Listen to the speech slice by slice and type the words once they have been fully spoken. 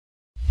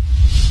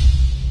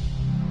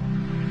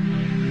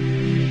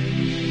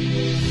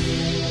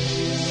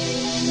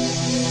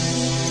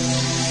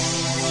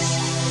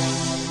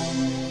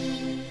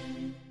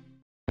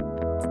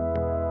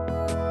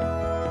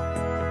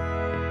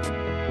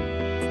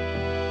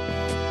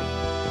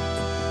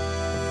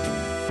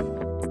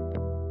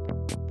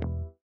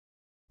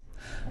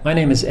My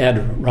name is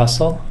Ed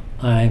Russell.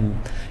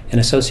 I'm an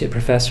associate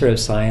professor of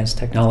science,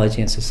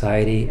 technology, and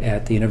society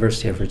at the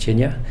University of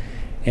Virginia,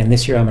 and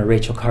this year I'm a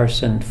Rachel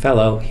Carson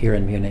Fellow here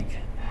in Munich.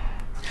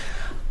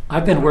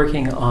 I've been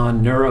working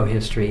on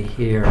neurohistory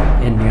here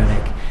in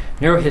Munich.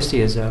 Neurohistory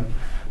is a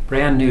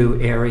brand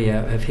new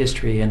area of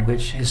history in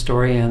which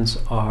historians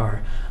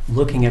are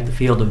looking at the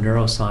field of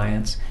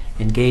neuroscience,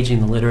 engaging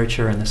the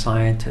literature and the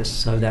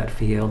scientists of that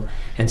field,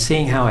 and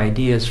seeing how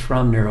ideas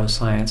from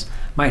neuroscience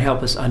might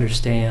help us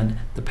understand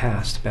the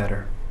past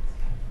better.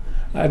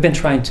 I've been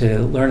trying to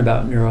learn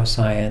about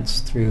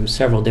neuroscience through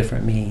several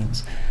different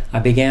means. I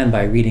began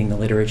by reading the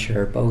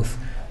literature, both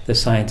the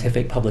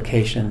scientific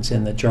publications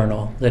in the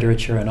journal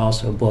literature and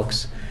also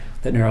books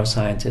that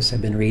neuroscientists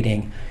have been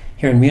reading.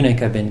 Here in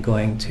Munich, I've been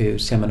going to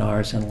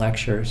seminars and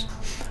lectures.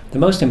 The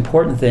most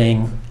important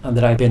thing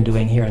that I've been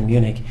doing here in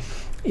Munich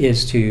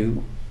is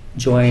to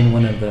join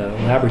one of the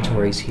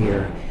laboratories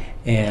here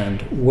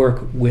and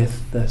work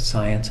with the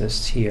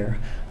scientists here.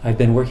 I've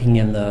been working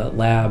in the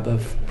lab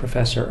of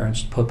Professor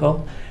Ernst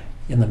Puppel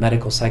in the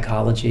medical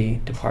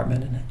psychology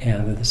department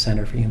and the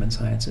Center for Human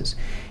Sciences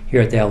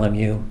here at the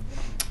LMU,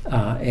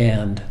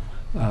 and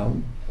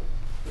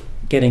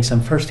getting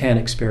some firsthand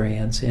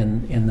experience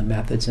in the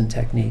methods and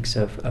techniques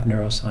of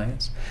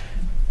neuroscience.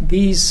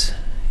 These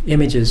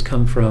images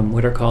come from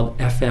what are called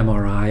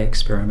fMRI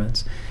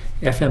experiments.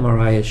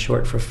 fMRI is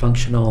short for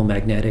functional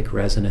magnetic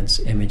resonance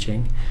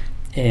imaging,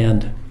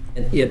 and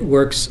it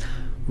works,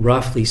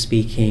 roughly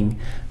speaking,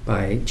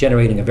 by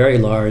generating a very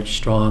large,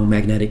 strong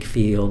magnetic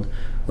field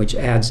which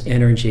adds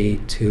energy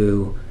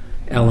to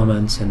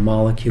elements and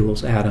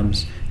molecules,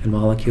 atoms and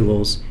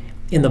molecules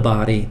in the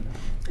body,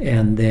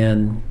 and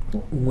then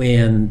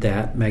when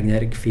that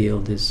magnetic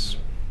field is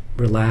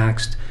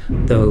relaxed,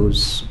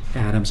 those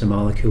atoms and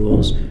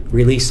molecules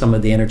release some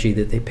of the energy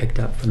that they picked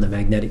up from the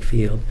magnetic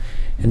field,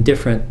 and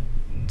different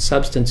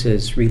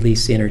substances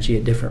release the energy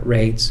at different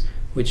rates,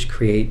 which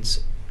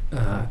creates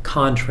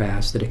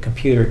contrast that a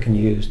computer can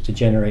use to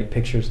generate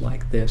pictures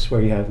like this, where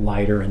you have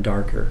lighter and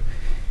darker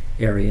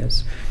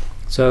areas.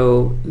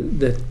 So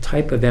the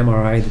type of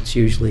MRI that's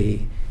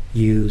usually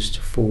used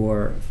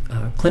for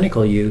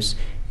clinical use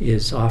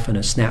is often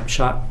a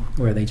snapshot,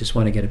 where they just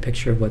want to get a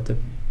picture of what the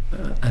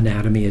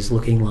anatomy is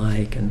looking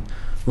like and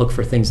look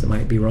for things that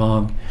might be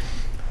wrong.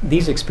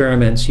 These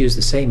experiments use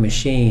the same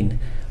machine,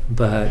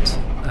 but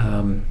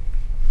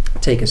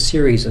take a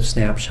series of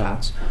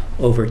snapshots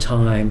over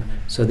time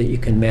so that you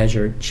can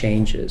measure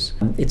changes.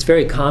 It's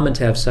very common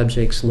to have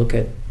subjects look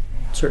at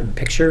certain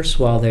pictures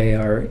while they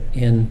are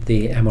in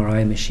the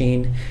MRI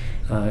machine.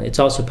 It's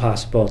also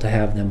possible to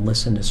have them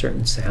listen to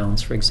certain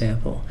sounds, for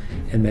example,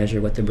 and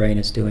measure what the brain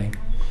is doing.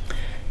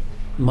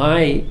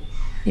 My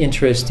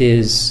interest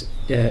is,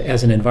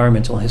 as an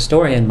environmental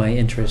historian, my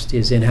interest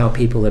is in how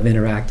people have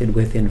interacted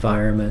with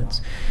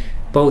environments,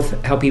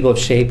 both how people have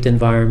shaped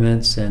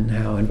environments and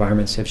how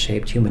environments have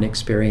shaped human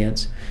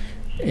experience.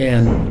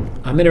 And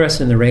I'm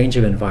interested in the range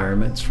of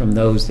environments, from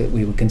those that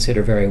we would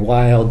consider very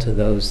wild to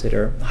those that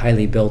are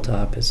highly built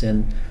up, as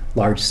in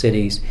large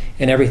cities,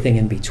 and everything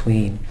in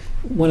between.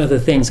 One of the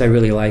things I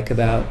really like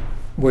about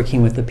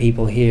working with the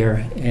people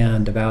here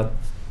and about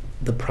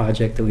the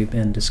project that we've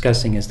been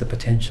discussing is the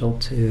potential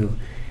to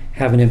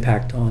have an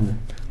impact on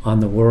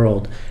the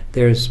world.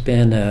 There's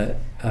been a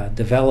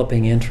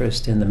developing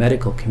interest in the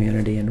medical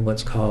community in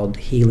what's called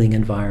healing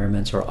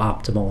environments or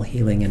optimal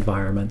healing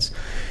environments.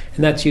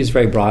 And that's used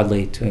very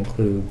broadly to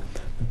include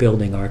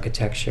building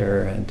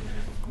architecture and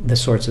the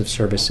sorts of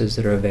services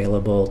that are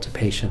available to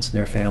patients and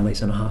their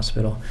families in a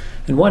hospital.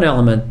 And one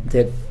element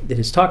that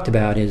is talked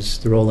about is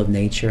the role of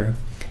nature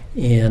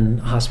in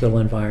hospital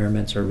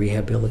environments or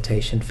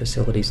rehabilitation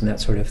facilities and that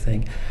sort of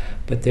thing.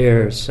 But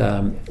there's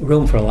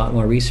room for a lot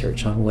more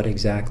research on what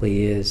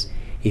exactly is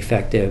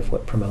effective,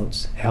 what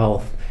promotes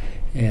health.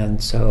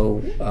 And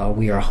so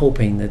we are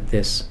hoping that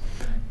this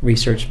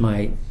research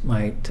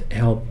might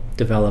help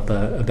develop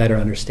a better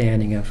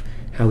understanding of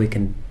how we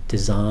can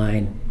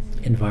design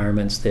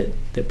environments that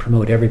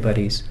promote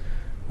everybody's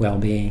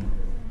well-being.